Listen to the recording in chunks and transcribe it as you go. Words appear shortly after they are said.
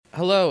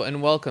Hello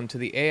and welcome to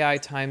the AI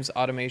Times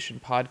Automation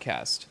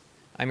Podcast.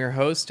 I'm your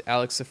host,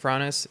 Alex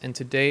Safranis, and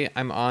today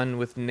I'm on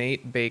with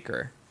Nate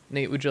Baker.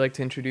 Nate, would you like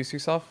to introduce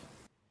yourself?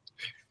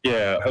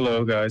 Yeah,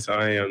 hello guys.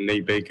 I am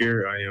Nate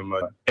Baker. I am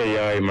an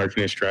AI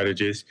marketing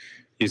strategist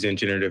using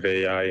generative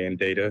AI and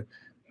data.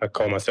 I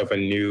call myself a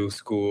new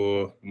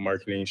school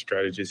marketing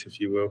strategist, if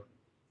you will.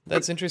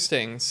 That's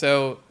interesting.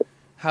 So,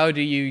 how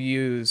do you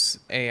use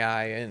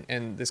AI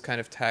and this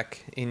kind of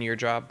tech in your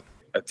job?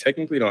 I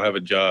technically don't have a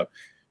job.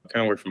 I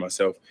kind of work for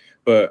myself,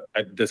 but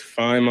I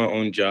define my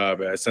own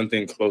job as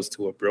something close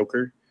to a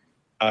broker.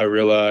 I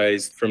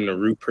realized from the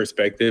root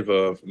perspective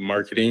of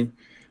marketing,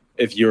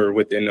 if you're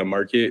within a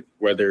market,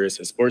 whether it's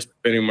a sports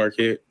betting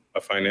market,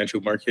 a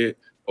financial market,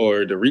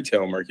 or the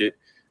retail market,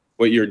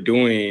 what you're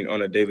doing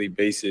on a daily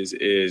basis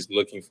is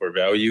looking for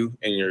value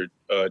and you're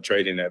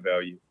trading that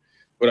value.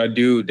 What I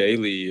do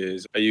daily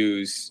is I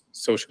use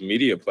social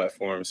media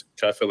platforms,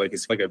 which I feel like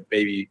it's like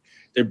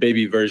they're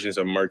baby versions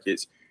of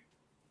markets.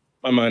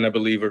 In my mind, I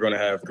believe we're going to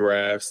have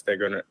graphs that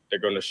they're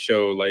going to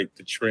show like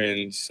the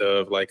trends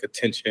of like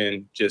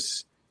attention,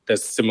 just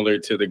that's similar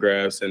to the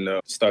graphs in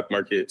the stock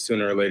market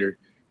sooner or later.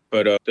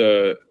 But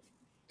the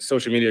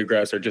social media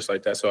graphs are just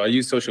like that. So I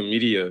use social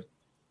media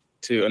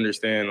to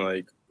understand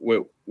like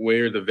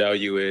where the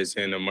value is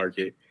in the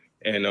market.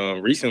 And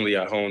recently,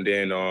 I honed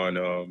in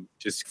on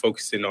just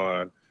focusing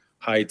on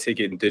high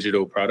ticket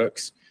digital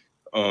products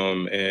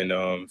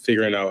and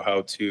figuring out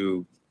how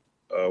to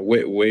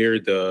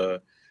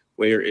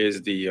where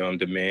is the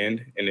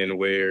demand and then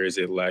where is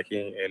it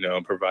lacking,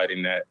 and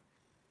providing that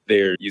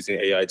they're using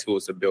AI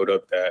tools to build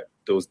up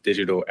those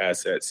digital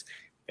assets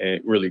and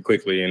really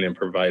quickly and then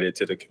provide it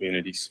to the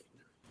communities.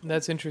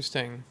 That's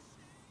interesting.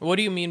 What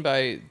do you mean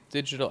by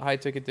high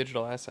ticket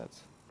digital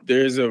assets?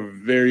 There's a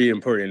very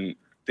important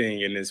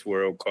thing in this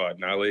world called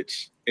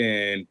knowledge.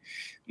 And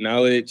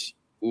knowledge,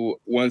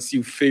 once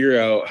you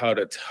figure out how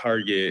to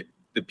target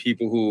the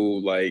people who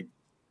like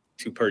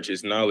to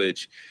purchase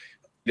knowledge,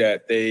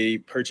 that they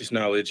purchase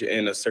knowledge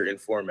in a certain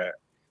format.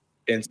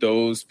 And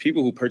those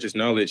people who purchase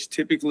knowledge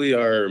typically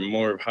are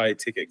more of high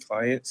ticket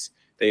clients.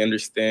 They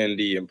understand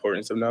the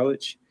importance of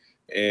knowledge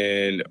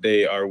and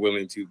they are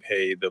willing to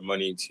pay the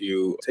money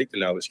to take the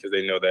knowledge because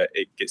they know that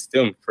it gets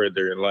them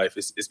further in life.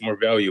 It's more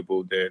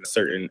valuable than a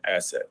certain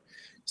asset.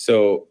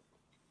 So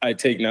I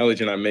take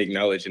knowledge and I make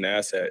knowledge an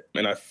asset.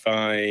 And I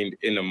find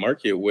in a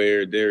market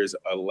where there's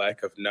a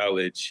lack of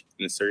knowledge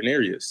in certain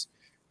areas,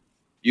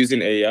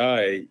 using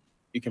AI,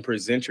 you can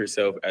present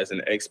yourself as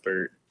an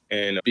expert.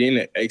 And being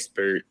an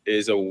expert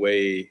is a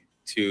way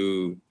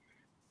to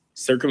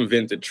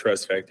circumvent the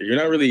trust factor. You're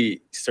not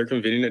really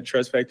circumventing the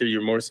trust factor.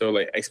 You're more so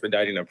like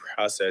expediting a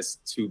process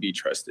to be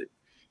trusted.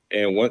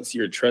 And once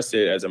you're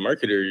trusted as a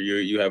marketer,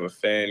 you have a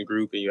fan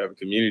group and you have a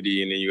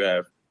community and then you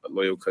have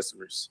loyal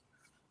customers.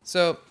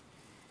 So,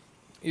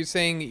 you're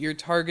saying you're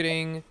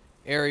targeting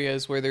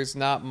areas where there's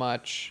not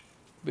much,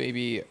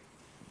 maybe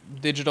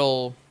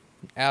digital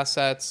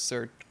assets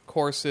or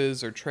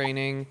courses or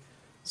training.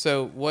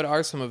 So, what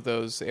are some of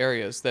those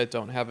areas that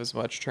don't have as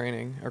much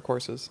training or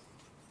courses?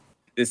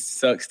 This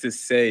sucks to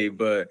say,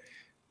 but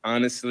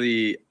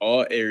honestly,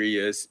 all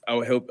areas.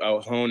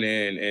 I'll hone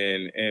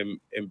in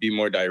and be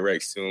more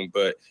direct soon.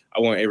 But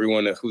I want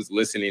everyone who's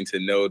listening to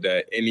know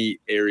that any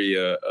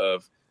area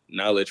of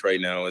knowledge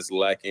right now is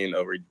lacking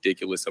a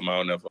ridiculous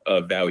amount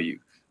of value.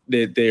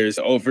 That there's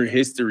over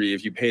history.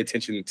 If you pay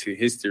attention to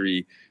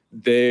history,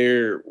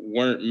 there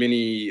weren't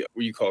many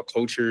what you call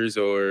cultures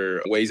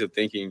or ways of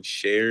thinking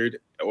shared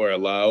or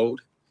allowed.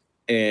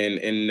 And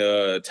in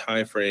the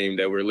time frame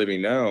that we're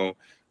living now,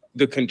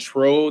 the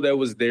control that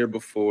was there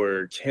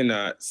before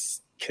cannot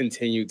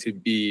continue to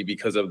be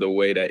because of the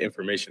way that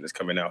information is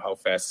coming out, how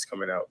fast it's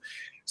coming out.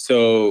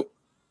 So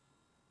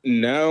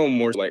now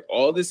more like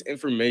all this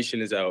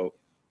information is out,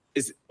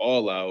 it's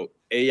all out.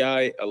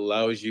 AI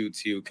allows you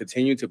to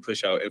continue to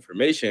push out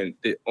information.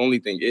 The only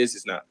thing is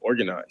it's not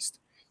organized.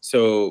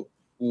 So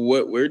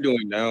what we're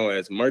doing now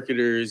as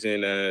marketers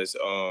and as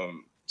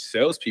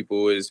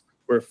salespeople is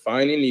we're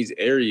finding these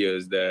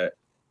areas that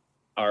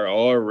are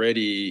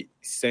already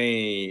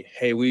saying,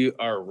 hey, we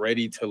are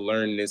ready to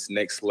learn this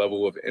next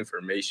level of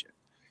information.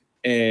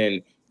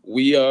 And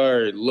we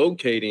are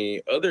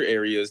locating other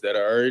areas that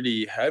are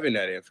already having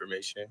that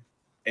information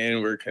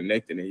and we're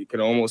connecting it. You can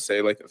almost say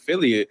like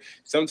affiliate.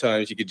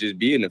 Sometimes you could just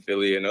be an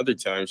affiliate and other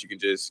times you can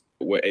just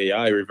with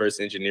AI reverse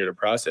engineer the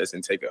process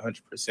and take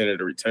 100% of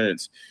the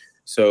returns.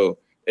 So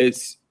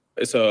it's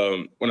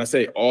when I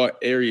say all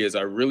areas,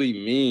 I really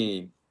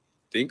mean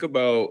think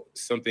about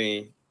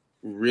something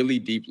really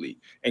deeply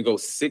and go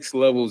 6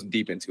 levels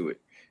deep into it.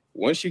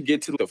 Once you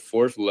get to the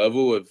fourth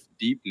level of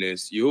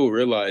deepness, you'll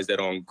realize that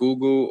on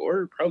Google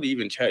or probably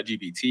even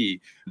ChatGPT,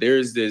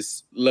 there's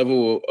this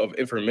level of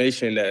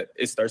information that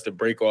it starts to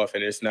break off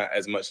and there's not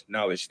as much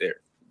knowledge there.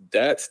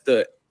 That's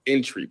the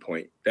entry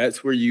point.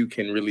 That's where you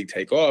can really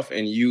take off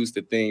and use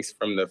the things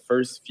from the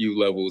first few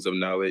levels of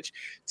knowledge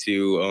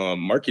to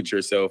market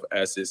yourself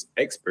as this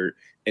expert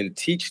and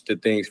teach the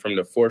things from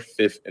the fourth,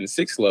 fifth, and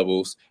sixth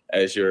levels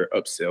as your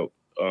upsell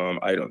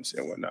items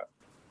and whatnot.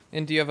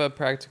 And do you have a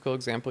practical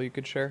example you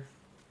could share?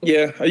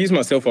 Yeah, I use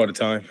myself all the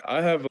time.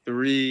 I have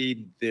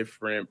 3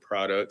 different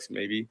products,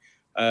 maybe.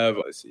 I have,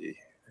 let's see,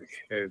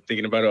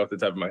 thinking about it off the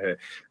top of my head.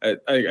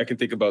 I can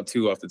think about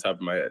 2 off the top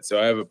of my head. So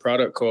I have a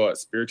product called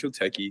Spiritual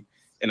Techie,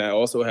 and I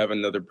also have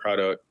another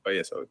product. Oh,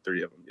 yeah, so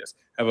 3 of them, yes.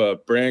 I have a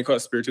brand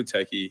called Spiritual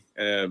Techie,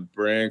 and a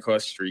brand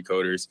called Street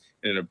Coders,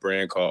 and then a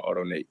brand called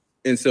AutoNate.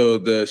 And so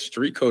the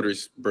Street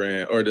Coders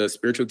brand, or the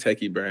Spiritual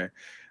Techie brand,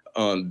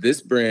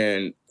 this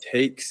brand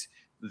takes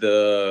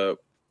the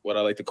what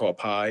I like to call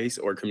pies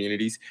or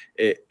communities.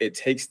 It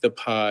takes the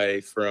pie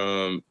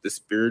from the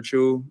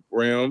spiritual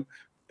realm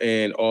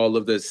and all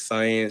of the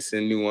science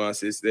and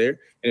nuances there.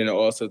 And it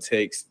also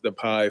takes the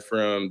pie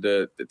from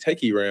the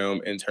techie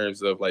realm in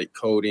terms of like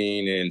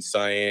coding and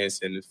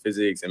science and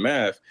physics and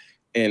math.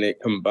 And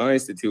it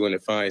combines the two and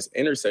it finds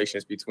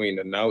intersections between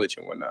the knowledge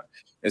and whatnot.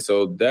 And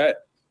so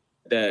that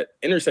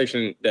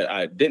intersection that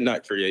I did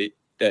not create,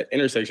 that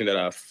intersection that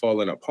I've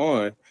fallen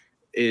upon,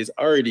 is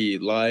already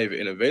live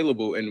and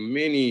available in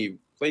many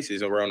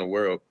places around the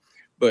world.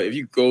 But if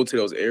you go to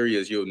those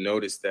areas, you'll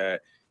notice that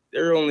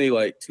there are only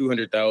like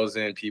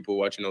 200,000 people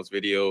watching those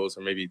videos,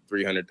 or maybe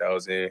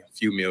 300,000, a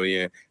few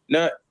million,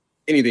 not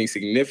anything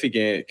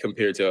significant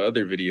compared to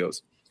other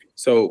videos.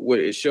 So what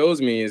it shows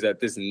me is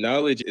that this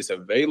knowledge is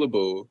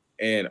available,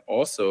 and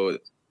also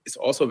it's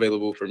also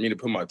available for me to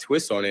put my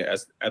twist on it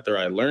as after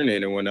I learn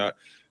it and whatnot.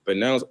 But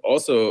now it's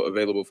also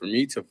available for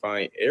me to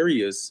find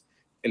areas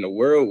in the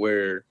world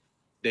where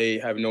they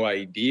have no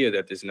idea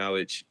that this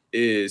knowledge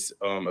is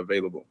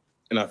available.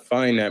 And I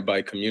find that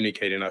by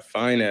communicating, I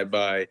find that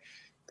by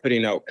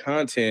putting out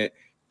content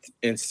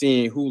and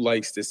seeing who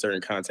likes this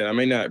certain content. I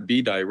may not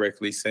be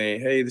directly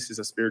saying, hey, this is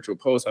a spiritual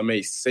post. I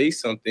may say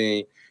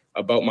something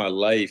about my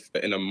life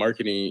in a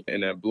marketing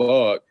in a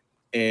blog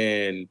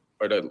and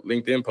or the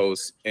LinkedIn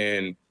post,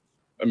 and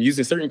I'm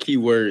using certain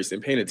keywords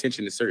and paying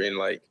attention to certain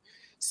like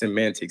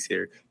semantics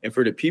here. And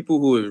for the people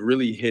who are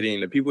really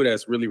hitting, the people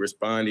that's really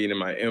responding in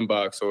my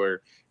inbox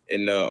or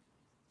in the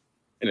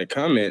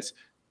comments,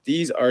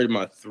 these are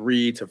my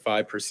 3 to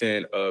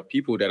 5% of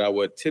people that I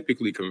would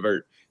typically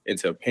convert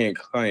into paying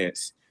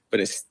clients.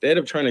 But instead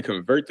of trying to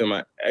convert them,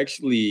 I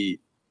actually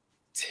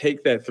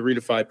take that 3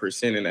 to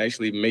 5% and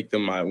actually make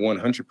them my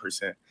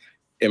 100%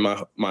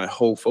 and my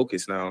whole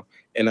focus now.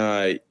 And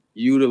I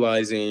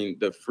utilizing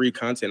the free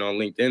content on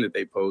LinkedIn that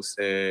they post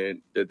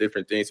and the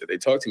different things that they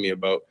talk to me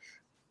about,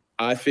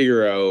 I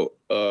figure out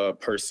a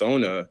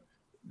persona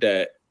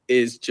that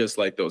is just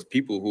like those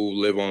people who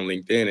live on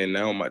LinkedIn. And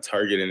now my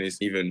targeting is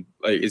even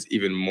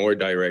more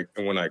direct.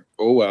 And when I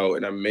go out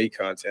and I make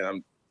content,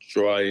 I'm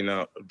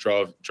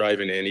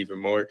driving in even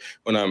more.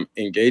 When I'm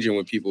engaging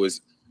with people,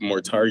 it's more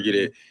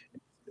targeted,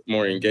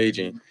 more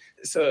engaging.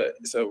 It's a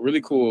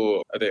really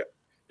cool. I think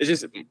it's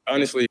just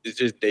honestly, it's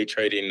just day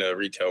trading the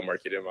retail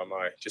market in my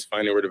mind. Just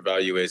finding where the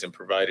value is and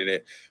providing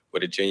it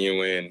with a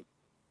genuine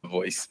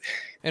voice.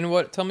 And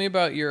tell me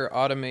about your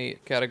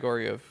automate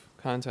category of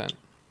content.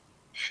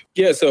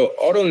 Yeah, so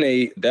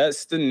AutoNate,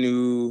 that's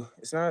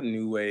it's not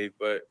new wave,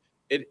 but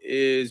it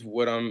is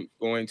what I'm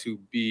going to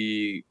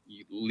be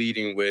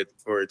leading with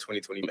for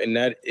 2020. And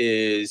that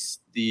is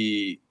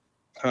the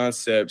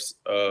concepts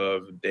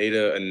of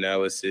data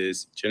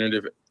analysis,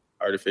 generative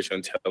artificial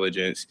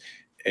intelligence,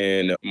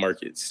 and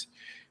markets.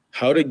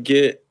 How to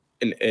get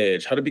an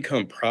edge, how to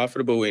become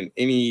profitable in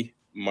any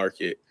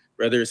market,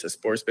 whether it's a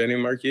sports betting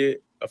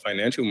market, a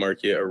financial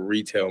market, a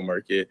retail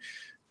market,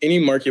 any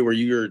market where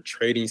you're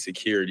trading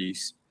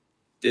securities.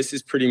 This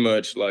is pretty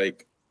much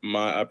like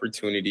my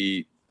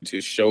opportunity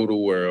to show the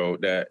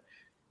world that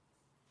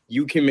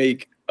you can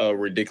make a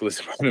ridiculous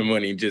amount of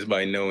money just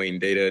by knowing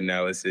data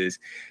analysis,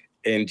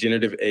 and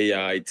generative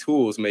AI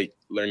tools make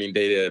learning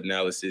data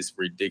analysis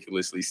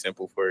ridiculously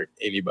simple for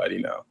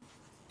anybody now.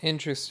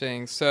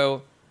 Interesting.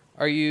 So,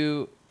 are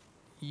you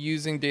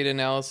using data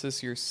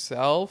analysis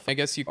yourself? I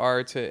guess you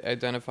are to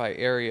identify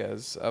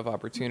areas of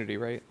opportunity,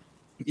 right?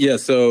 Yeah,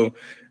 so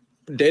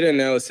data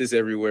analysis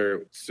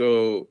everywhere.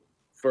 So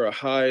for a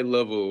high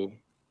level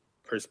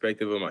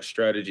perspective of my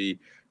strategy,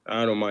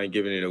 I don't mind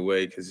giving it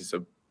away because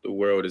the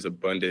world is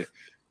abundant.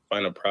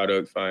 Find a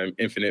product, find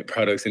infinite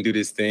products, and do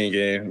this thing,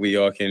 and we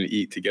all can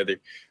eat together.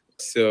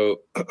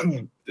 So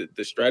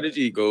the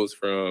strategy goes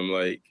from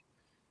like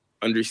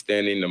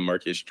understanding the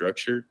market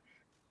structure,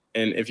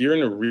 and if you're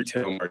in a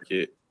retail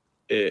market,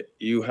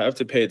 you have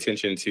to pay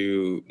attention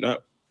to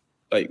not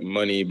like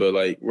money, but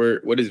like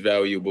what is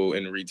valuable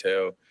in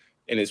retail,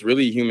 and it's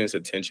really humans'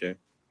 attention.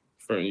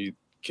 From you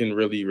can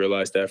really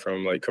realize that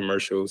from like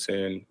commercials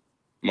and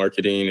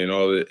marketing and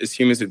all of it. It's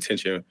humans'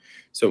 attention.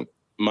 So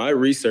my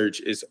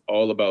research is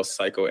all about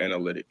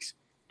psychoanalytics.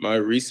 My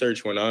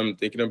research when I'm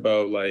thinking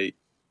about like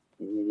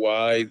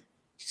why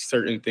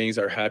certain things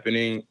are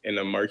happening in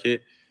the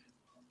market,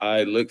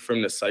 I look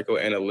from the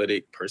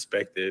psychoanalytic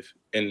perspective.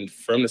 And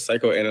from the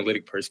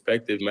psychoanalytic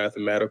perspective,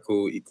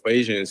 mathematical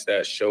equations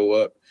that show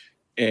up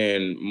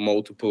in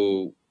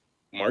multiple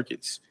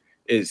markets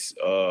is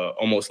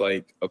almost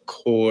like a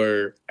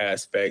core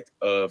aspect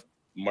of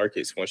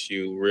markets once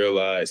you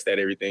realize that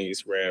everything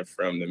is ran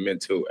from the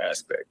mental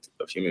aspect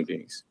of human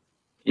beings,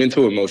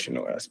 mental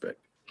emotional aspect.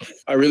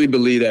 I really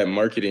believe that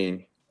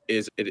marketing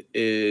is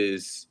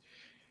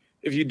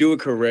if you do it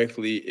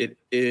correctly, it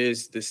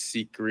is the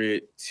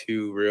secret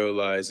to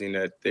realizing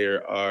that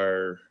there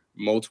are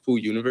multiple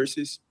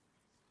universes.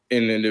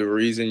 And then the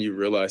reason you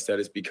realize that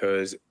is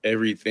because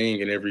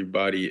everything and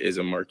everybody is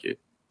a market.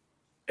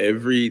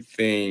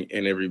 Everything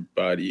and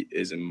everybody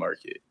is a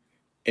market.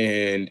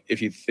 And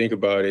if you think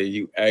about it,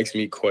 you ask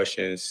me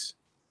questions,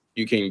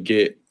 you can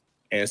get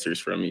answers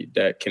from me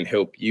that can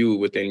help you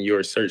within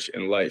your search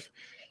in life.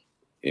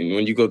 And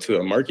when you go to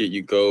a market,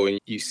 you go and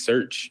you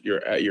search,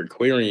 you're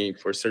querying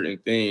for certain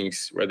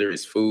things, whether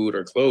it's food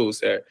or clothes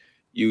that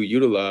you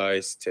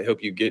utilize to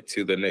help you get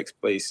to the next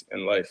place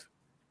in life.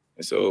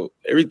 And so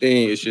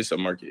everything is just a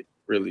market,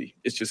 really.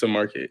 It's just a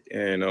market.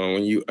 And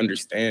when you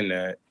understand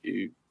that,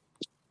 you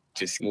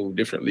just move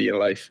differently in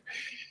life.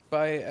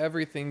 By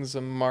everything's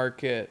a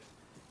market,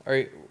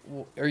 are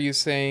are you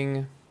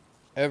saying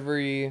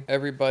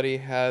everybody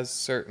has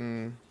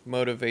certain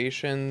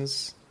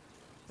motivations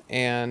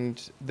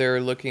and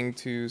they're looking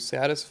to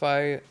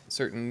satisfy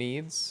certain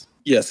needs?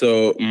 Yeah,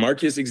 so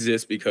markets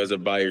exist because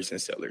of buyers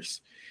and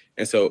sellers.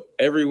 And so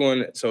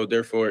so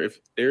therefore,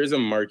 if there is a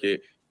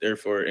market,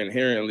 therefore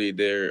inherently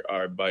there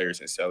are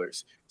buyers and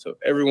sellers. So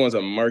everyone's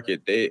a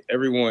market.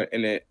 Everyone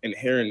in it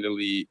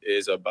inherently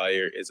is a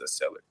buyer, is a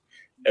seller.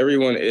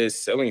 Everyone is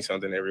selling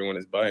something, everyone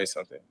is buying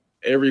something.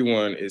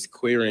 Everyone is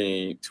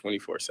querying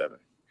 24/7.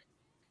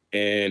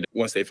 And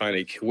once they find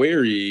a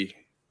query,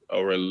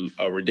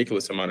 a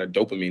ridiculous amount of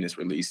dopamine is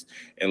released.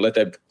 And let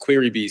that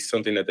query be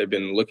something that they've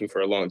been looking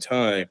for a long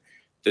time,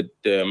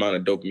 the amount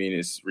of dopamine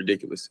is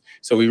ridiculous.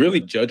 So we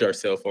really judge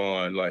ourselves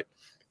on like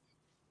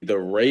the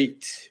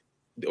rate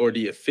or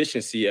the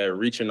efficiency at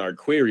reaching our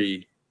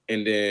query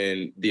and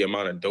then the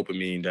amount of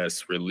dopamine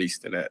that's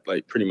released in that,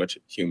 like pretty much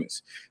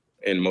humans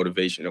and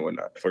motivation and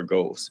whatnot for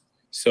goals.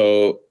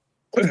 So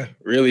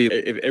really,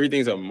 if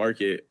everything's a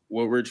market,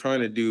 what we're trying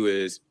to do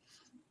is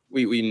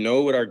we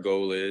know what our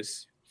goal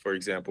is. For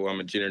example, I'm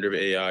a generative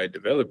AI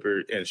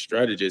developer and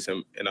strategist,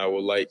 and I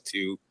would like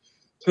to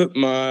put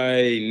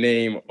my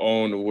name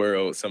on the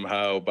world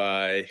somehow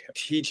by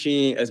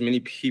teaching as many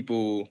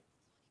people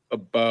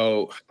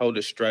about how to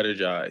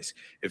strategize.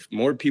 If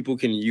more people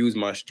can use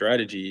my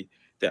strategy,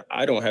 that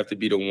I don't have to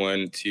be the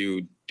one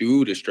to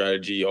do the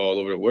strategy all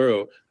over the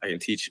world. I can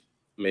teach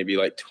maybe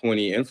like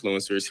 20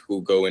 influencers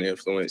who go and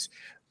influence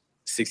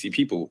 60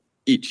 people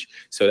each.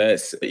 So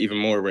that's even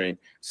more rain.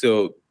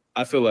 So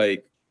I feel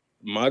like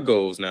my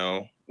goals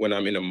now when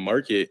I'm in a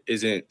market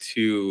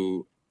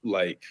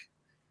like,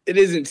 it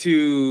isn't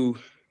to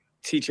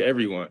teach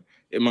everyone.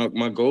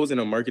 My goals in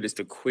a market is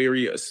to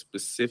query a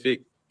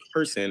specific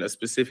person, a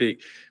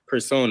specific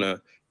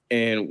persona.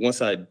 And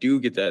once I do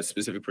get that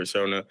specific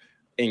persona,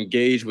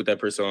 engage with that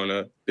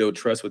persona, build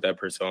trust with that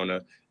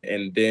persona,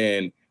 and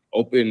then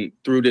open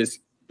through this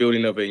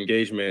building of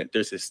engagement,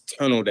 there's this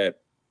tunnel that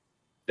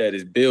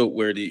is built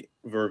where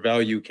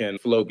value can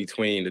flow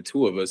between the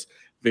two of us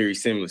very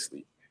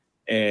seamlessly,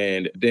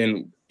 and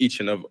then each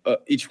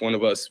one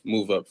of us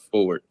move up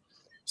forward.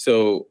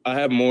 So I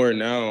have more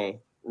now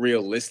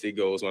realistic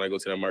goals when I go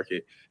to the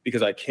market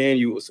because I can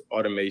use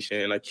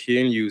automation and I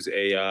can use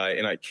AI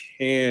and I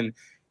can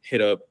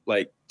hit up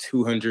like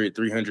 200,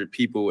 300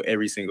 people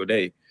every single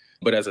day.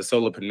 But as a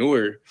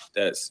solopreneur,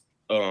 that's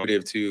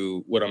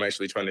to what I'm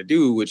actually trying to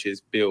do, which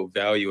is build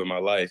value in my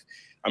life.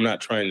 I'm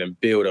not trying to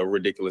build a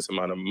ridiculous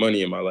amount of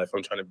money in my life.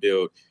 I'm trying to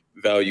build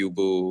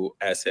valuable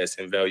assets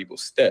and valuable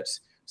steps.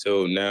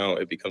 So now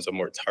it becomes a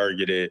more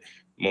targeted,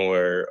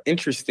 more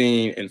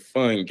interesting and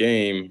fun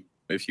game,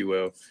 if you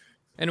will.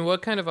 And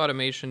what kind of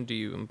automation do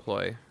you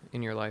employ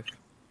in your life?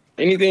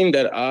 Anything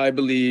that I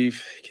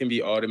believe can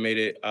be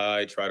automated,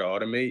 I try to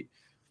automate.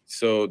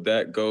 So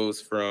that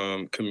goes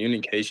from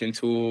communication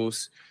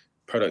tools,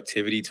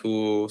 productivity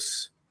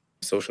tools,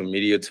 social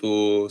media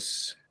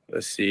tools.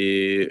 Let's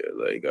see,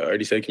 like I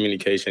already said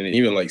communication, and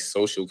even like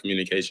social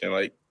communication.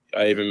 Like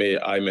I even made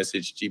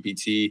iMessage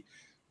GPT.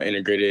 I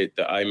integrated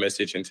the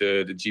iMessage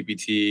into the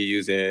GPT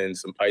using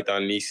some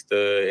Python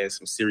Nista and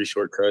some Siri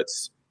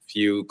shortcuts,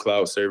 few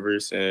cloud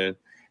servers, and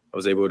I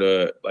was able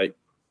to like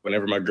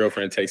whenever my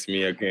girlfriend texts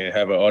me, I can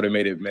have an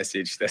automated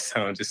message that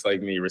sounds just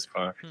like me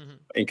respond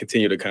and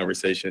continue the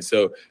conversation.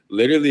 So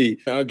literally,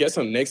 I guess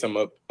I'm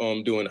up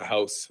doing a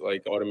house,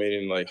 like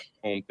automating like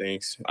home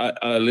things.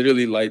 I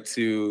literally like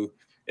to,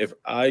 if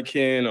I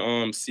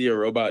can see a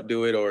robot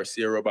do it or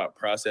see a robot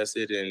process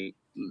it and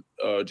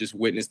just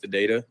witness the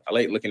data. I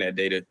like looking at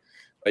data.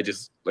 I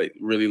just like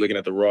really looking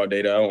at the raw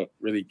data. I don't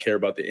really care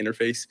about the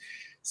interface.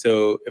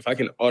 So if I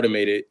can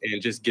automate it and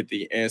just get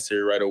the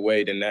answer right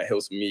away, then that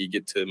helps me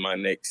get to my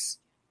next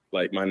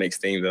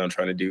thing that I'm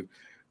trying to do.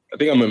 I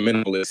think I'm a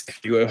minimalist,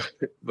 if you will,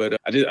 but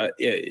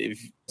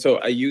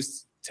I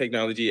use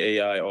technology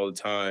AI all the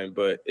time,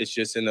 but it's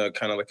just in a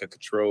kind of like a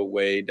controlled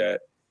way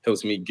that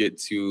helps me get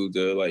to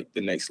the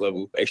next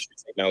level. Extra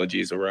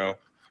technologies around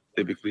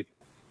typically.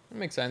 That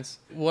makes sense.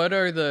 What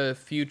are the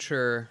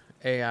future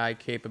AI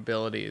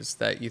capabilities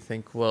that you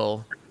think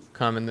will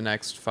come in the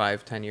next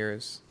 5-10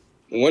 years?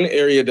 One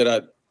area that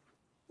I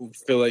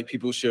feel like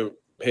people should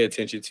pay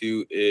attention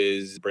to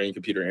is brain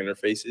computer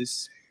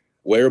interfaces,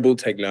 wearable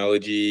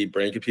technology,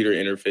 brain computer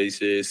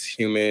interfaces,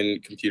 human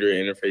computer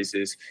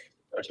interfaces,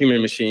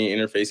 human machine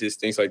interfaces,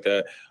 things like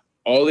that.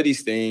 All of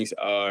these things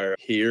are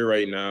here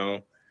right now.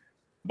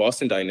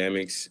 Boston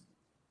Dynamics,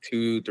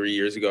 2, 3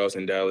 years ago, I was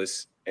in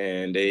Dallas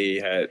and they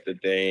had the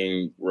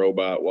thing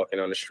robot walking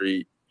on the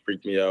street,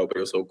 freaked me out, but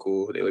it was so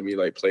cool. They let me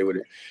like play with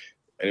it.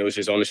 And it was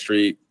just on the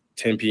street,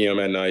 10 p.m.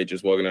 at night,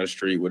 just walking down the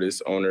street with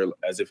its owner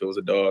as if it was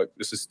a dog.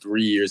 This is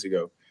 3 years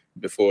ago,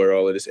 before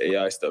all of this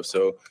AI stuff.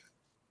 So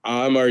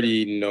I'm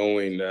already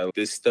knowing that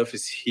this stuff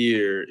is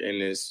here and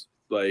it's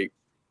like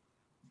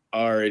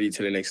already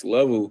to the next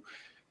level.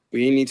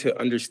 We need to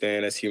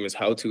understand as humans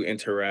how to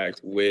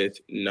interact with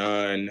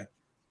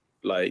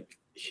like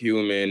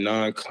human,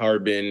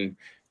 non-carbon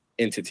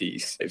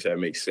entities, if that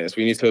makes sense.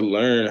 We need to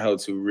learn how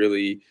to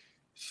really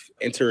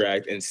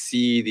interact and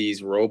see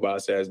these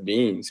robots as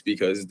beings,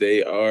 because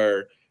they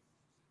are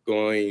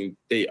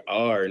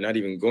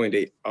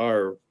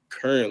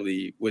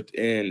currently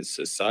within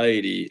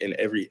society in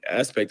every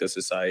aspect of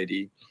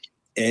society.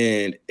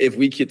 And if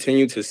we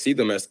continue to see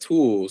them as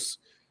tools,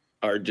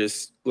 are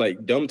just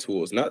like dumb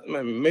tools, not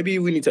maybe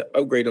we need to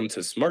upgrade them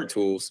to smart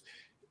tools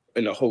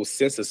in the whole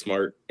sense of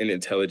smart and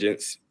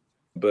intelligence.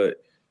 But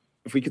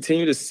if we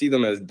continue to see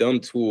them as dumb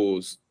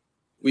tools,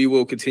 we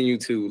will continue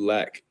to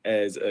lack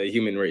as a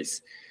human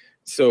race.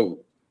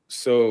 So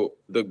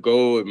the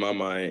goal in my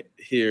mind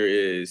here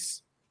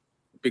is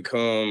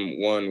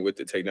become one with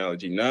the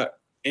technology, not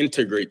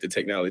integrate the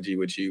technology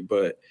with you,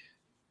 but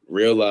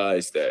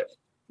realize that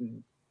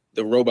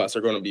the robots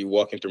are going to be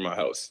walking through my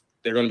house.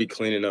 They're going to be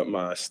cleaning up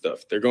my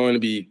stuff. They're going to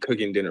be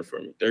cooking dinner for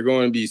me. They're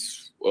going to be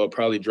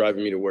probably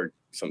driving me to work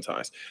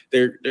sometimes.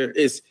 There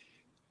is,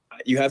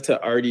 you have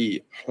to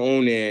already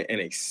hone in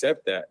and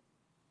accept that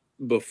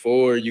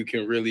before you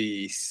can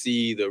really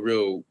see the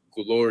real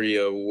glory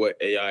of what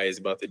AI is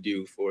about to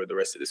do for the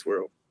rest of this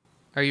world.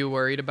 Are you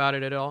worried about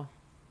it at all?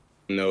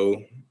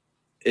 No,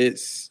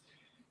 if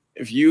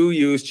you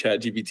use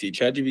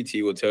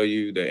ChatGPT will tell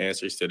you the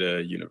answers to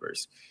the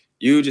universe.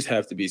 You just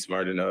have to be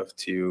smart enough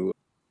to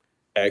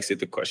ask it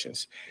the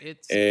questions.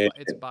 It's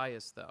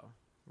biased though,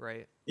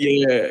 right?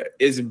 Yeah,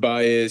 it's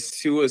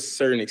biased to a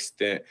certain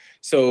extent.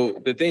 So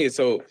the thing is,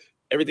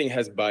 everything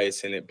has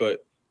bias in it,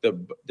 but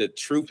the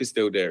truth is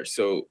still there.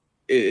 So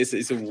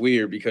it's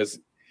weird because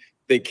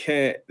they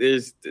can't.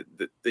 There's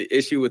the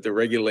issue with the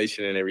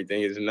regulation and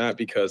everything is not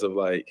because of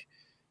like.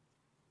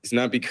 It's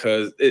not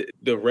because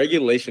the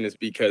regulation is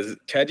because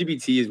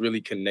ChatGPT is really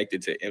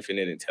connected to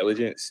infinite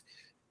intelligence,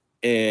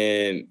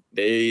 and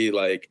they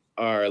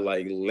are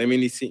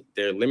limiting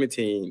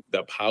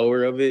the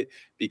power of it,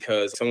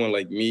 because someone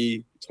like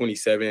me,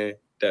 27,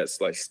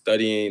 that's like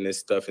studying this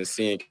stuff and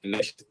seeing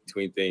connections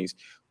between things,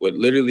 would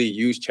literally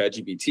use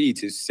ChatGPT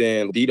to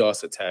send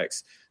DDoS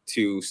attacks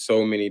to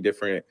so many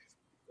different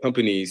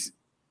companies,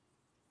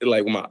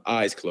 like with my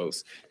eyes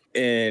closed.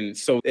 And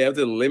so they have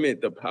to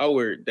limit the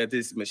power that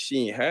this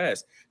machine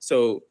has.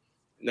 So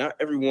not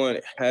everyone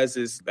has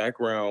this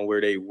background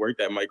where they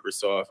worked at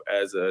Microsoft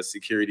as a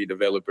security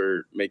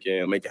developer,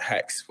 making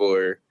hacks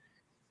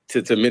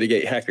to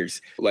mitigate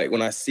hackers. Like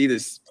when I see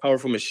this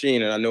powerful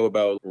machine and I know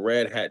about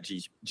Red Hat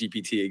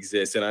GPT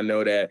exists, and I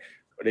know that,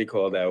 what they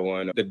call that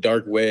one, the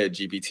dark web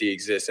GPT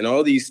exists, and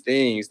all these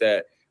things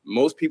that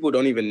most people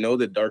don't even know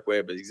the dark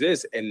web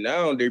exists. And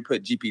now they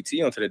put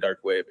GPT onto the dark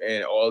web,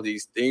 and all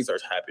these things are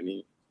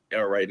happening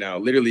right now,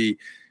 literally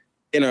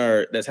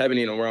that's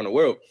happening around the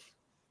world.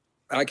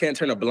 I can't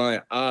turn a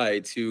blind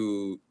eye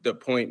to the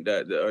point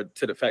to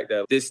the fact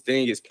that this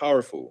thing is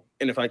powerful.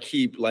 And if I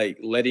keep like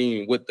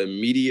letting what the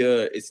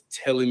media is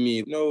telling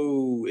me,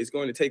 no, it's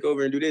going to take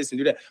over and do this and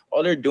do that,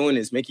 all they're doing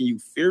is making you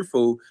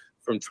fearful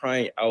from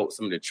trying out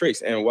some of the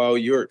tricks. And while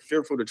you're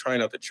fearful to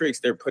trying out the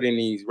tricks, they're putting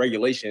these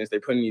regulations, they're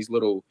putting these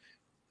little,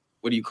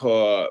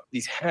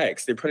 these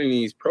hacks, they're putting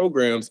these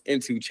programs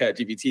into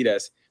ChatGPT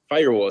that's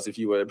firewalls, if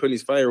you will. They're putting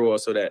these firewalls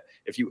so that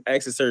if you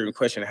ask a certain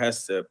question, it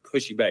has to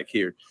push you back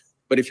here.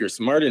 But if you're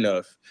smart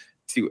enough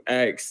to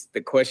ask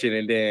the question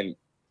and then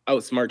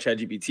outsmart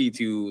ChatGPT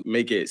to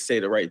make it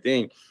say the right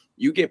thing,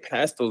 you get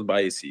past those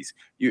biases.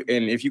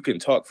 And if you can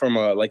talk from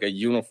a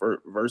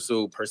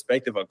universal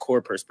perspective, a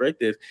core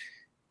perspective,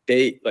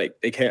 they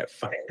can't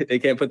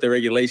put the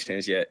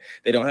regulations yet.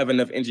 They don't have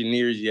enough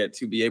engineers yet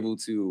to be able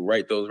to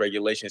write those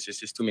regulations. It's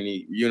just too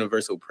many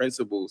universal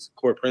principles,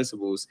 core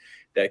principles,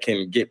 that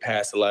can get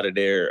past a lot of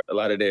their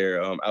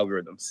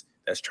algorithms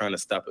that's trying to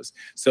stop us.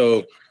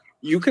 So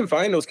you can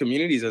find those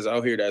communities that's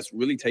out here that's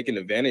really taking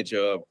advantage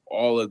of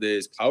all of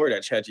this power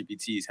that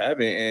ChatGPT is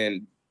having,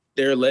 and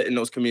they're letting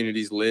those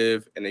communities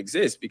live and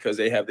exist because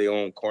they have their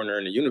own corner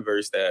in the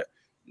universe that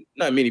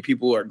not many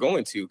people are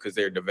going to, because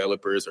they're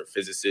developers or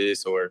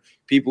physicists or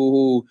people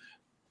who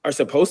are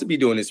supposed to be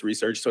doing this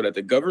research so that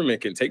the government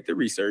can take the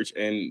research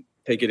and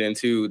take it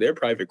into their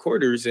private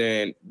quarters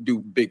and do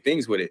big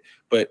things with it.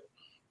 But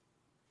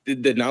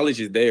the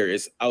knowledge is there.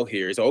 It's out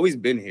here. It's always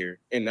been here,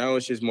 and now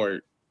it's just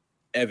more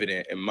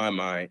evident in my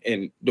mind.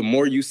 And the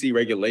more you see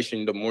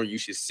regulation, the more you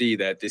should see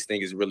that this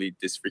thing is really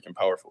this freaking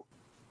powerful.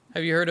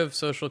 Have you heard of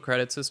social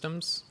credit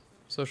systems?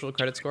 Social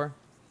credit score?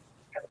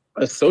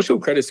 A social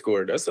credit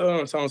score. That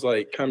sounds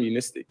like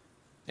communistic,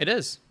 It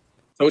is.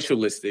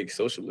 socialist. It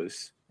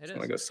It's is.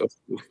 like a social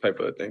type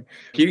of thing.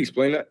 Can you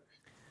explain that?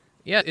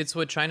 Yeah, it's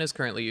what China's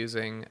currently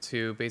using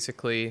to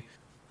basically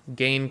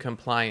gain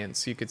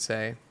compliance, you could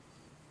say.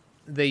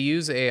 They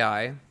use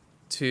AI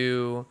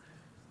to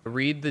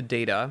read the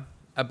data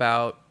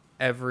about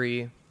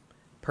every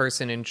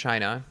person in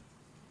China,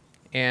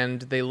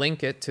 and they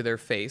link it to their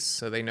face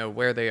so they know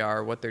where they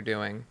are, what they're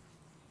doing.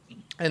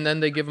 And then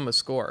they give them a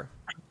score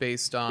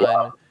based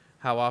on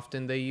how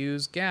often they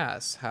use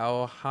gas,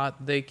 how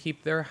hot they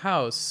keep their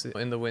house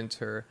in the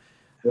winter,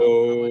 how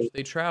So, much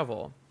they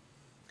travel.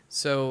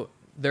 So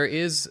there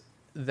is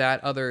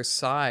that other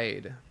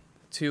side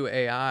to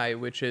AI,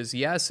 which is,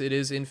 yes, it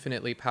is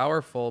infinitely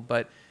powerful,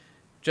 but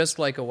just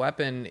like a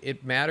weapon,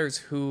 it matters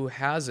who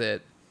has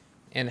it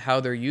and how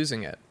they're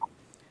using it.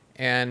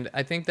 And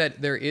I think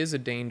that there is a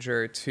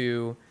danger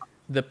to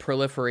the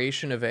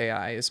proliferation of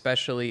AI,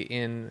 especially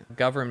in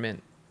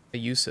government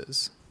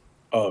uses.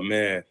 oh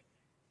man,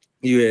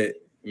 you had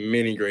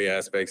many great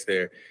aspects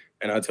there,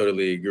 and I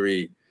totally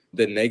agree.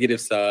 The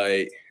negative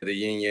side, the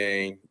yin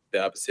yang,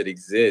 the opposite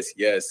exists.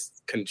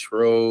 Yes,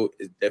 control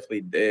is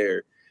definitely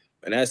there,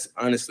 and that's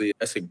honestly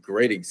that's a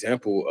great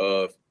example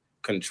of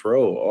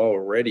control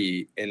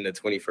already in the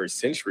 21st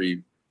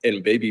century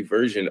in baby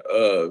version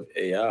of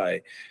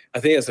AI. I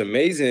think that's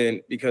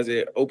amazing because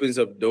it opens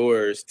up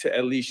doors to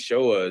at least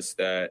show us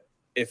that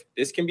if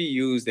this can be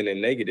used in a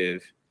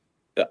negative,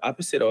 the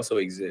opposite also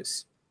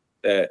exists.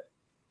 That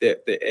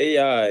the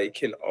AI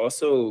can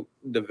also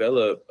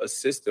develop a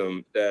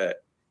system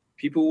that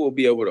people will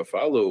be able to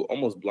follow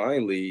almost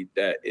blindly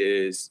that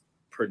is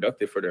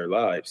productive for their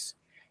lives.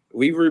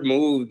 We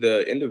remove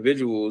the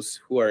individuals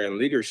who are in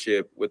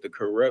leadership with the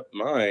corrupt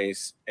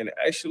minds and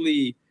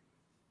actually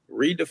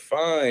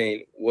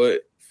redefine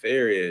what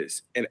fair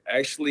is and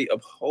actually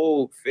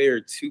uphold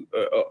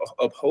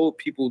uphold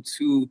people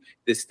to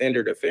the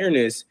standard of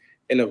fairness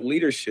and of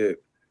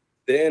leadership.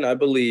 Then I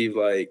believe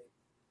like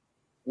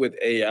with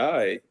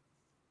AI,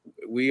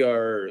 we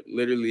are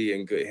literally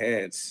in good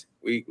hands.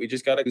 We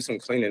just gotta do some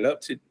cleaning up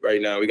to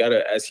right now. We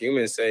gotta, as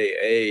humans, say,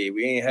 hey,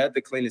 we ain't had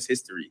the cleanest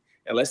history.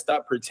 And let's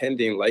stop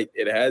pretending like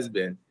it has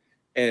been.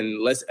 And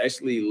let's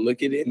actually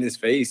look it in his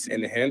face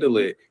and handle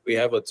it. We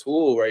have a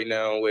tool right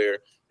now where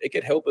it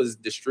could help us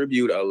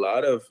distribute a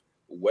lot of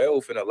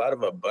wealth and a lot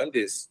of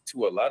abundance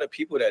to a lot of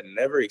people that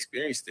never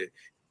experienced it,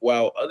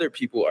 while other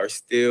people are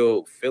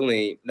still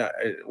feeling not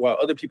while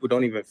other people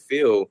don't even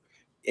feel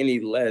any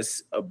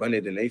less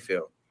abundant than they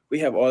feel. We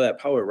have all that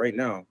power right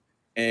now.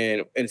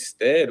 And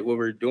instead, what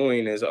we're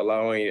doing is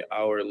allowing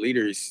our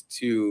leaders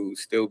to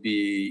still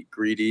be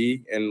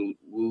greedy and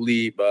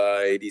lead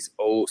by these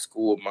old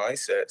school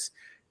mindsets.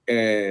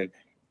 And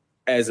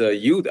as a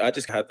youth, I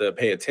just have to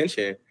pay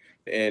attention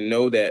and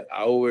know that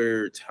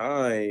our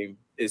time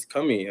is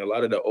coming. A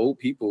lot of the old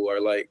people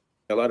are like,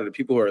 a lot of the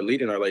people who are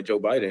leading are like Joe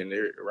Biden.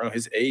 They're around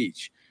his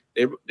age.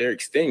 They're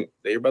extinct.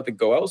 They're about to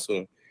go out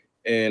soon.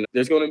 And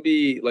there's going to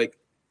be like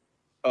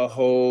a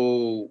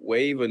whole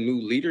wave of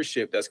new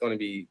leadership that's going to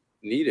be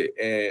needed.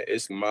 And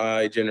it's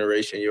my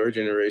generation, your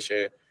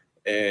generation,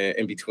 and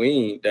in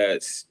between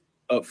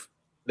up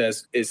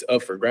that's it's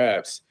up for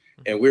grabs.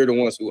 And we're the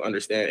ones who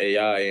understand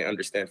AI and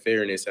understand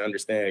fairness and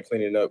understand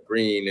cleaning up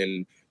green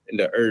and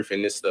the earth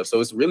and this stuff. So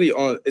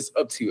it's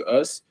up to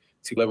us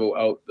to level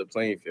out the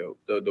playing field,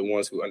 the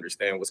ones who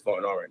understand what's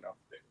going on right now.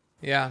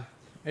 Yeah,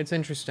 it's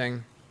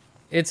interesting.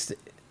 It's,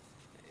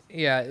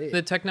 yeah,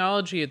 the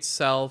technology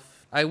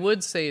itself, I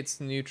would say it's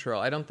neutral.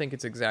 I don't think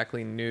it's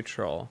exactly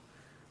neutral,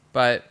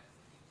 but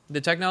the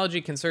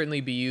technology can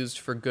certainly be used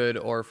for good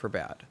or for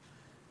bad.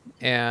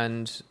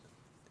 And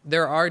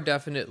there are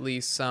definitely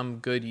some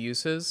good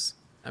uses.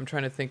 I'm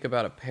trying to think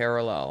about a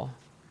parallel.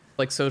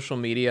 Like social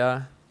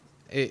media.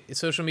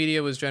 Social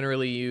media was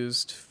generally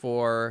used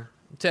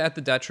at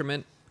the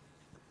detriment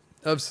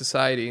of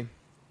society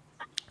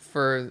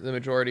for the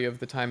majority of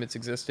the time it's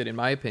existed, in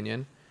my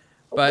opinion.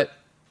 But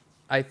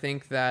I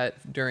think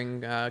that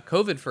during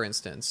COVID, for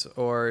instance,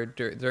 or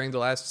during the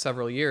last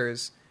several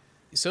years,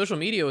 social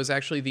media was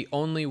actually the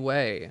only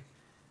way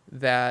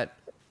that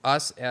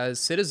us as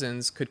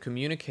citizens could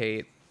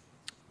communicate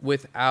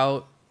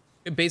without,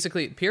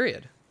 basically,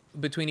 period,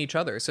 between each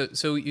other.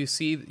 So you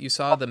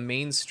saw the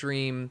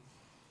mainstream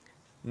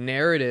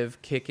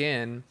narrative kick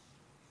in,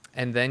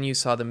 and then you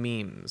saw the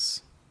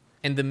memes.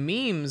 And the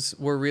memes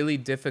were really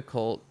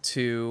difficult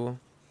to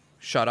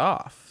shut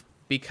off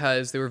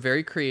because they were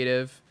very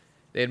creative.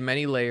 They had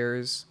many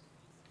layers,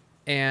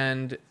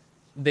 and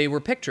they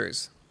were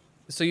pictures.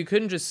 So you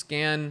couldn't just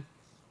scan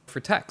for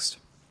text.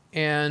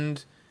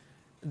 And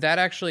that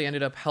actually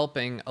ended up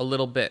helping a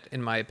little bit,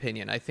 in my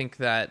opinion. I think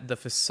that the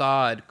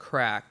facade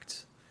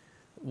cracked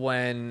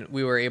when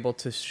we were able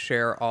to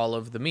share all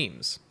of the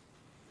memes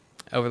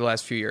over the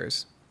last few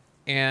years.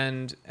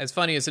 And as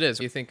funny as it is,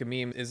 you think a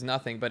meme is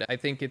nothing, but I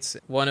think it's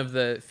one of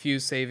the few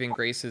saving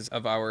graces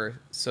of our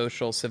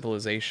social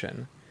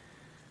civilization.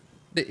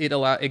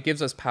 It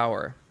gives us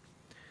power.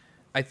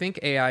 I think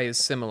AI is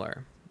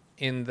similar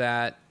in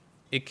that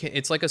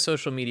it's like a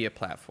social media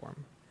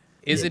platform.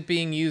 Is it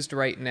being used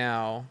right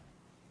now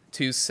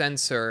to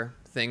censor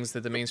things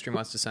that the mainstream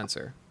wants to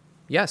censor?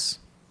 Yes.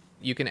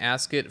 You can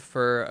ask it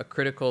for a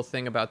critical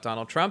thing about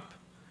Donald Trump,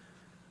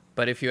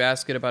 but if you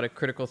ask it about a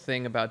critical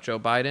thing about Joe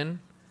Biden,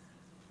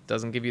 it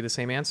doesn't give you the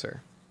same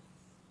answer.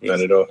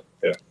 Not at all.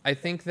 Yeah. I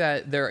think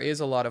that there is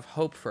a lot of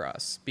hope for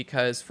us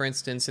because, for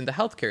instance, in the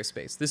healthcare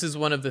space, this is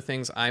one of the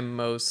things I'm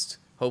most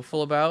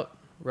hopeful about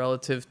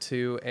relative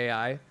to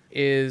AI,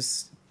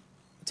 is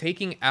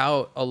taking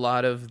out a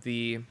lot of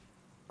the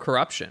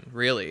corruption,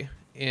 really,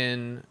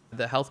 in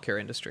the healthcare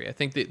industry. I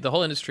think the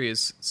whole industry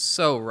is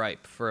so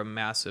ripe for a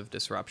massive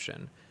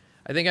disruption.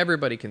 I think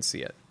everybody can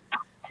see it.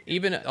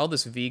 Even all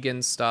this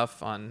vegan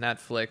stuff on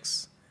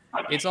Netflix,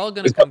 it's all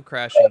going to come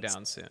crashing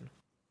down soon.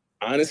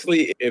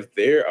 Honestly, if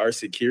there are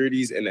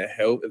securities in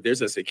if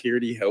there's a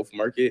security health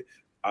market,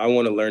 I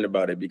want to learn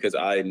about it because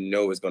I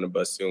know it's going to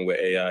bust soon with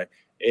AI.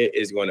 It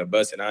is going to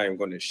bust, and I am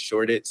going to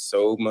short it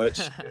so much.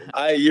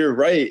 You're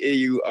right.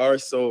 You are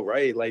so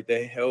right. Like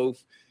the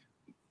health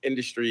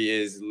industry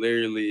is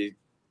literally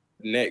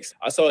next.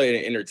 I saw it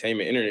in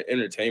entertainment.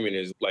 Entertainment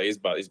is like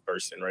it's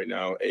bursting right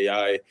now.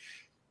 AI.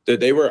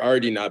 They were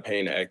already not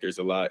paying the actors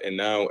a lot, and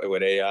now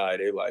with AI,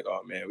 they're like,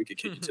 "Oh man, we could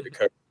kick you to the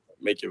curb,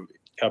 make you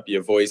copy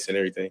your voice and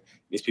everything."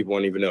 These people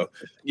won't even know.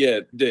 Yeah,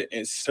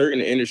 and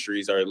certain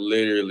industries are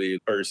literally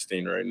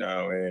bursting right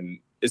now, and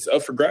it's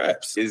up for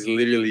grabs. It's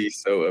literally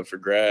so up for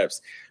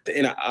grabs.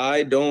 And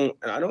I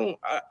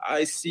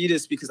see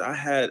this because I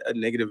had a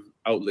negative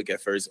outlook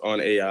at first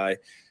on AI.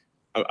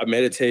 I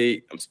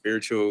meditate. I'm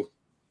spiritual,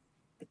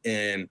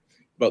 and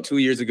about 2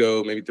 years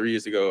ago, maybe 3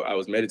 years ago, I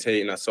was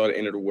meditating. I saw the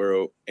end of the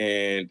world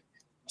and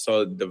I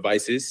saw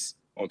devices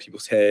on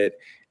people's head,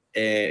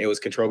 and it was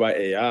controlled by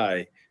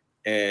AI.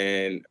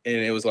 And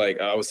it was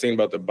like I was thinking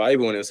about the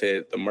Bible, and it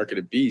said the mark of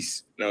the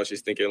beast. And I was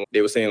just thinking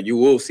they were saying you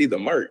will see the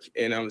mark,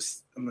 and I'm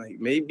like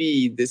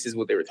maybe this is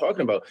what they were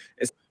talking about.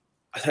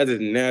 I had this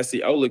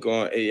nasty outlook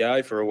on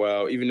AI for a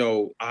while, even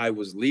though I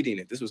was leading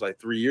it. This was like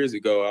 3 years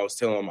ago. I was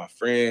telling my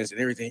friends and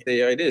everything,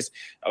 AI this.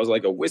 I was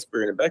like a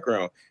whisper in the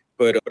background,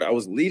 but I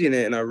was leading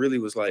it, and I really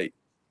was like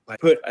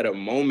put at a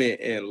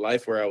moment in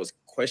life where I was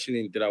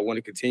questioning, did I want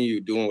to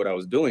continue doing what I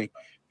was doing?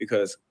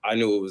 Because I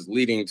knew it was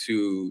leading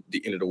to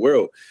the end of the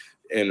world.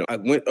 And I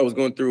was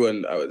going through,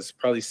 and I was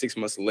probably 6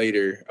 months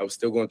later, I was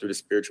still going through the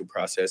spiritual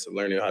process of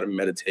learning how to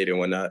meditate and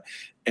whatnot.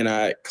 And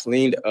I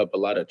cleaned up a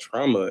lot of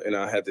trauma, and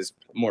I had this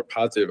more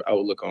positive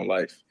outlook on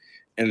life.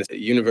 And the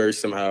universe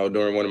somehow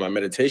during one of my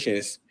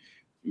meditations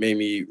made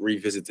me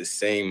revisit the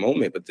same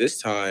moment. But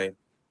this time,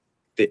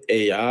 the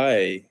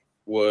AI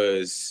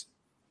was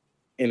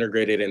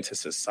integrated into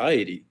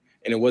society.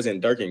 And it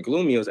wasn't dark and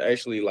gloomy. It was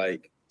actually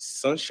like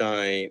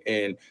sunshine,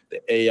 and the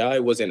AI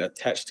wasn't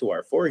attached to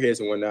our foreheads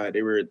and whatnot.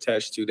 They were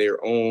attached to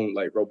their own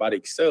like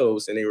robotic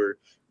selves, and they were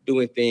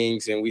doing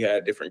things, and we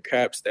had different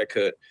caps that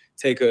could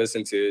take us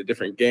into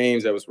different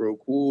games that was real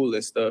cool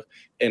and stuff.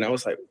 And I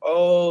was like,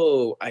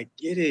 oh, I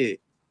get it.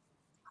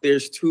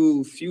 There's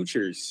two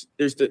futures.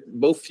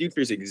 Both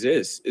futures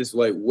exist. It's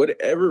like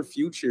whatever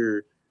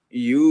future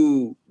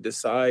you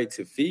decide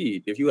to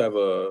feed. If you have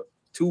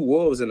two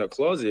wolves in a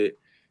closet,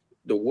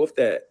 the wolf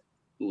that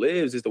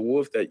lives is the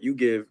wolf that you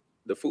give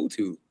the food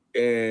to.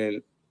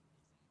 And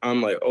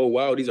I'm like, oh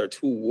wow, these are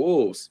two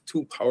wolves,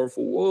 two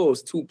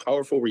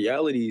powerful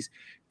realities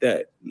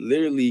that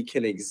literally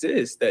can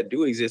exist, that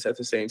do exist at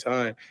the same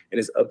time. And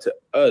it's up to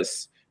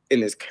us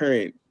in this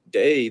current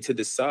day to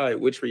decide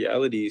which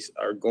realities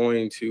are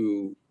going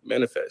to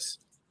manifest.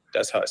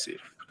 That's how I see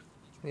it.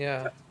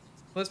 Yeah, well,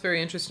 that's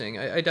very interesting.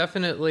 I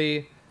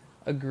definitely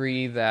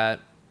agree that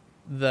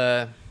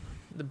the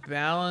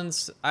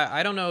balance.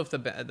 I don't know if the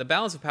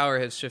balance of power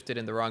has shifted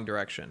in the wrong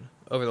direction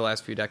over the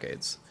last few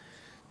decades.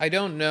 I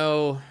don't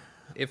know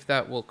if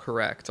that will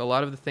correct. A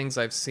lot of the things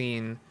I've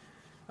seen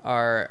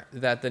are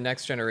that the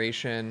next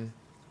generation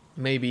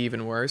may be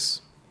even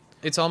worse.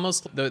 It's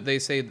almost, they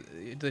say,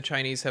 the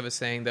Chinese have a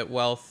saying that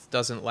wealth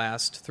doesn't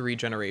last 3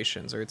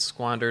 generations, or it's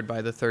squandered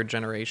by the 3rd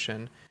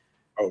generation.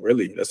 Oh,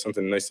 really? That's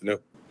something nice to know.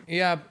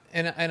 Yeah,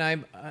 and I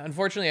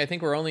unfortunately I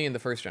think we're only in the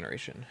 1st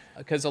generation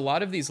because a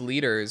lot of these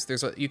leaders,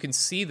 you can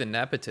see the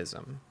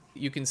nepotism.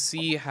 You can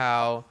see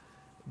how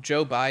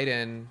Joe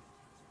Biden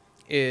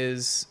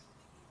is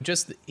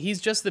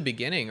he's just the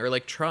beginning, or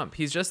like Trump,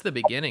 he's just the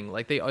beginning.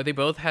 Like they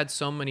both had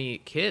so many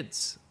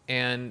kids,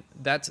 and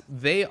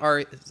they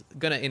are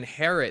going to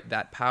inherit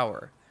that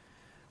power.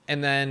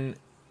 And then,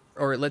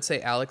 or let's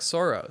say Alex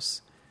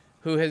Soros,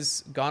 who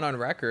has gone on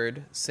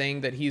record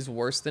saying that he's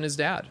worse than his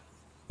dad.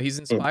 He's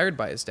inspired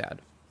by his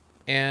dad.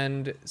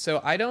 And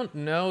so I don't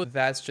know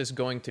that's just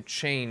going to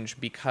change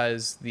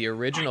because the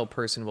original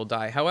person will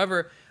die.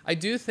 However, I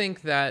do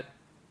think that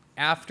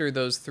after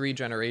those 3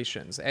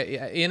 generations,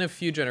 in a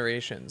few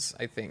generations,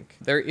 I think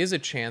there is a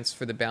chance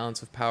for the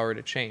balance of power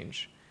to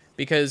change,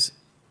 because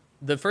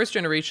the first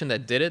generation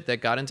that did it, that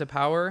got into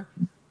power,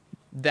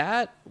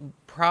 that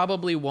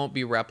probably won't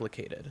be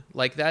replicated.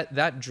 Like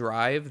that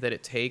drive that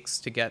it takes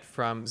to get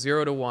from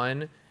 0 to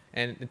 1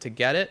 and to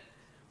get it,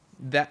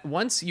 that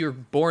once you're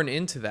born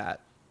into that,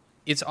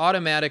 it's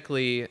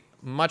automatically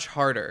much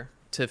harder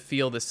to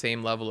feel the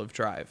same level of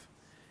drive.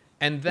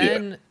 And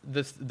then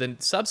the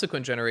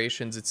subsequent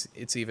generations,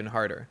 it's even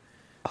harder.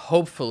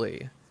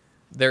 Hopefully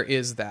there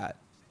is that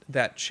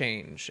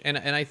change. And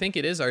I think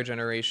it is our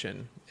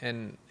generation,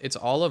 and it's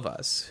all of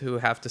us who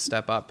have to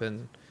step up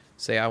and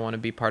say, I want to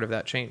be part of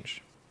that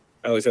change.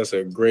 Alex, that's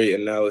a great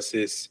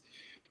analysis.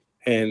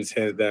 Hands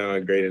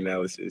down, great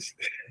analysis.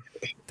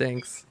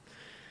 Thanks.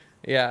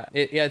 Yeah,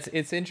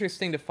 it's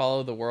interesting to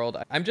follow the world.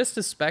 I'm just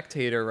a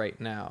spectator right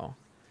now.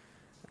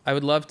 I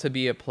would love to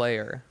be a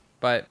player,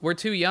 but we're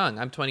too young.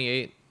 I'm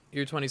 28.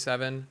 You're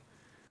 27.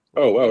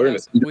 Oh, wow.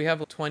 We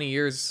have 20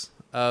 years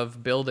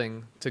of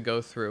building to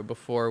go through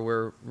before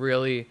we're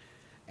really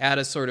at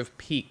a sort of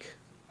peak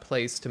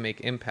place to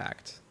make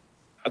impact.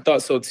 I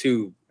thought so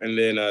too. And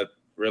then I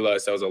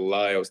realized that was a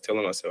lie I was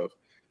telling myself.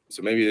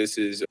 So maybe this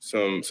is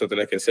something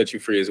that can set you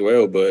free as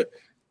well. But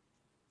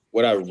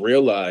what I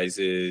realize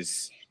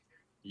is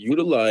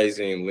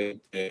utilizing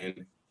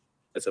LinkedIn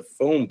as a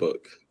phone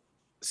book.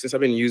 Since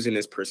I've been using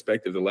this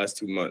perspective the last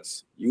 2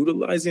 months,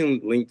 utilizing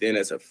LinkedIn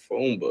as a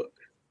phone book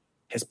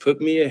has put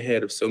me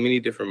ahead of so many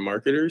different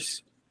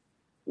marketers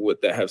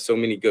that have so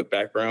many good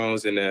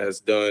backgrounds and that has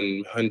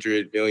done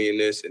 100 million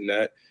this and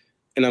that.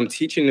 And I'm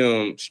teaching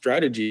them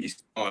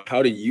strategies on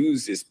how to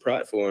use this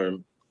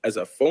platform as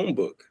a phone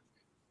book.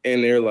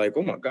 And they're like,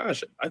 oh my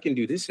gosh, I can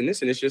do this and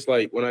this. And it's just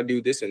like when I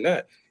do this and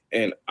that.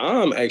 And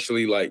I'm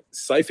actually like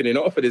siphoning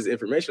off of this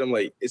information. I'm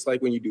like, it's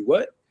like when you do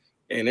what?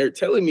 And they're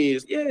telling me,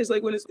 it's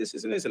like when it's this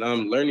and this. And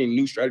I'm learning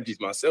new strategies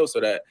myself so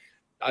that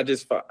I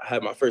just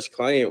had my first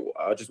client.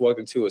 I just walked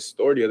into a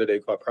store the other day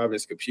called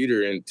Providence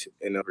Computer in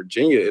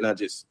Virginia. And I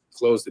just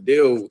closed the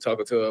deal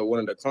talking to one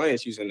of the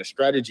clients using the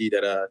strategy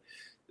that I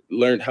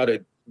learned how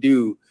to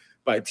do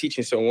by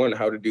teaching someone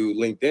how to do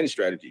LinkedIn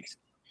strategies.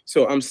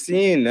 So I'm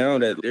seeing now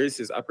that there's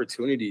this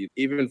opportunity,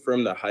 even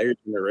from the higher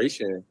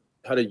generation,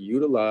 how to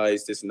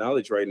utilize this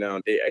knowledge right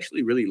now. They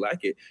actually really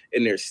like it,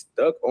 and they're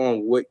stuck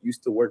on what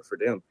used to work for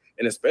them.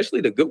 And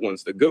especially the good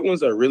ones. The good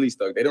ones are really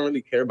stuck. They don't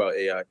really care about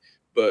AI,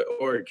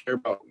 or care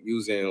about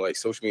using like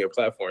social media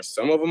platforms.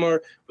 Some of them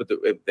are, but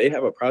if they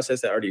have a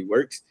process that already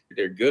works,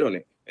 they're good on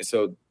it. And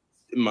so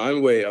in my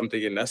way, I'm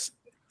thinking that's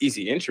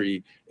easy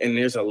entry. And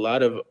there's a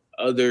lot of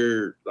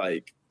other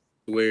like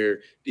where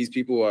these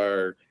people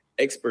are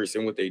experts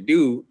in what they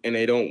do and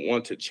they don't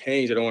want to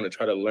change. They don't want to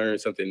try to learn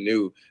something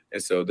new.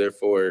 And so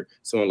therefore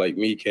someone like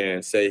me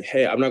can say,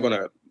 hey, I'm not going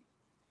to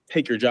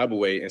take your job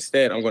away.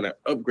 Instead, I'm going to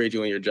upgrade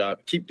you on your job.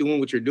 Keep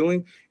doing what you're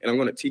doing. And I'm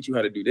going to teach you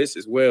how to do this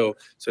as well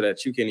so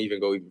that you can even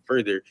go even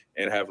further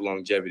and have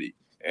longevity.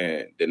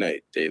 And then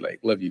they like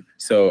love you.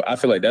 So I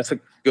feel like that's a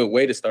good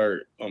way to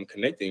start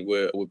connecting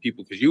with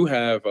people, because you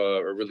have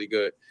a really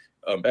good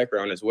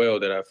background as well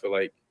that I feel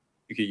like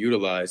you can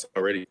utilize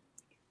already.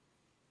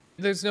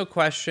 There's no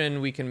question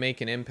we can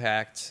make an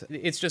impact.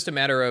 It's just a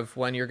matter of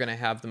when you're going to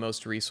have the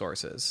most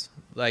resources,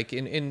 like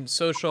in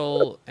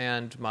social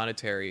and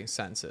monetary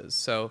senses.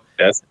 So,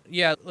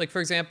 yeah, like for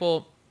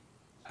example,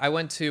 I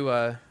went to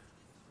a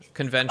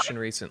convention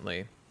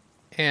recently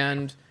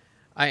and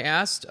I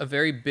asked a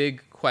very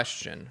big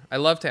question. I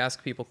love to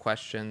ask people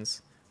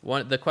questions.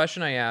 The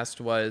question I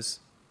asked was,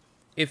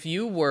 if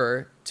you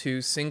were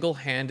to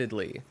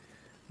single-handedly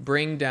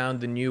bring down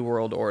the New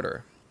World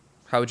Order,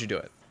 how would you do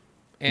it?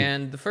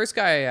 And the first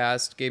guy I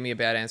asked gave me a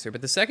bad answer,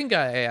 but the second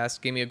guy I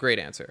asked gave me a great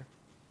answer.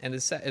 And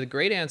the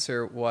great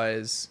answer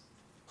was,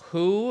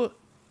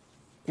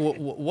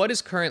 what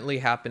is currently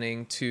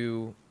happening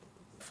to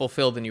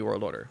fulfill the New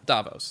World Order?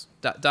 Davos.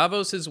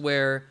 Davos is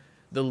where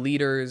the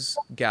leaders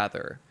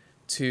gather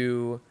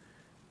to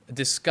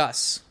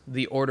discuss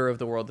the order of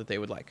the world that they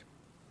would like.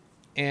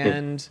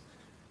 And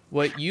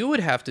what you would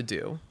have to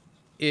do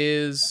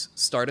is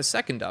start a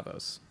second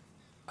Davos.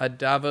 A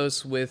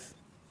Davos with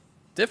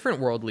different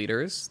world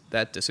leaders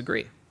that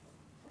disagree.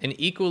 An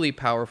equally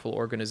powerful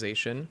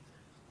organization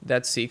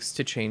that seeks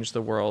to change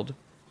the world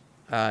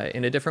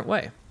in a different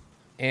way.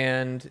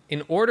 And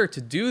in order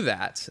to do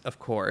that, of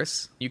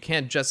course, you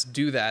can't just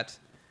do that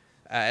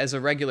as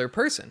a regular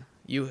person.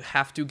 You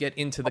have to get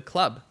into the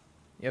club.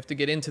 You have to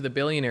get into the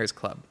billionaires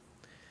club.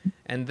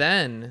 And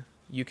then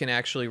you can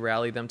actually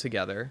rally them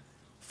together,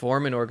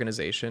 form an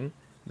organization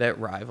that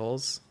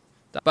rivals.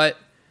 But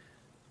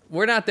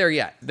we're not there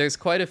yet. There's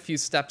quite a few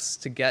steps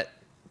to get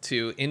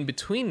to in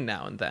between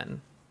now and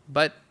then,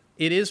 but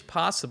it is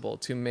possible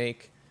to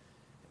make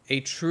a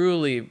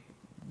truly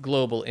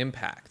global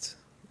impact,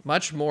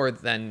 much more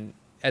than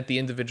at the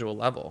individual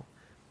level.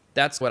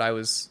 That's what I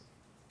was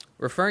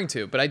referring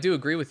to, but I do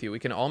agree with you. We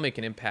can all make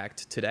an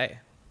impact today.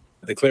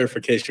 The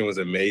clarification was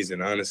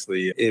amazing.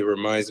 Honestly, it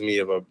reminds me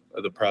of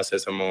the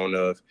process I'm on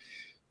of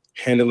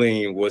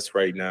handling what's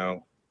right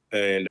now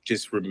and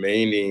just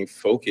remaining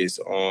focused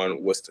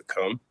on what's to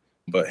come,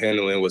 but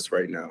handling what's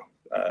right now.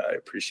 I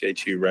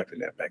appreciate you wrapping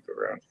that back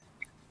around.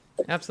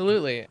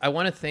 Absolutely. I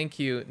want to thank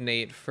you,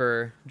 Nate,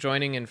 for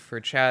joining and for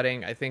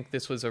chatting. I think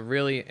this was a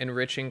really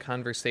enriching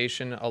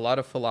conversation, a lot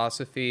of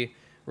philosophy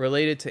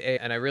related to AI,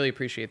 and I really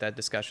appreciate that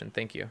discussion.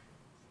 Thank you.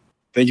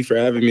 Thank you for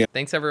having me.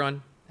 Thanks,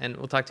 everyone, and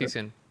we'll talk to you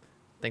soon.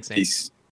 Thanks, Nate. Peace.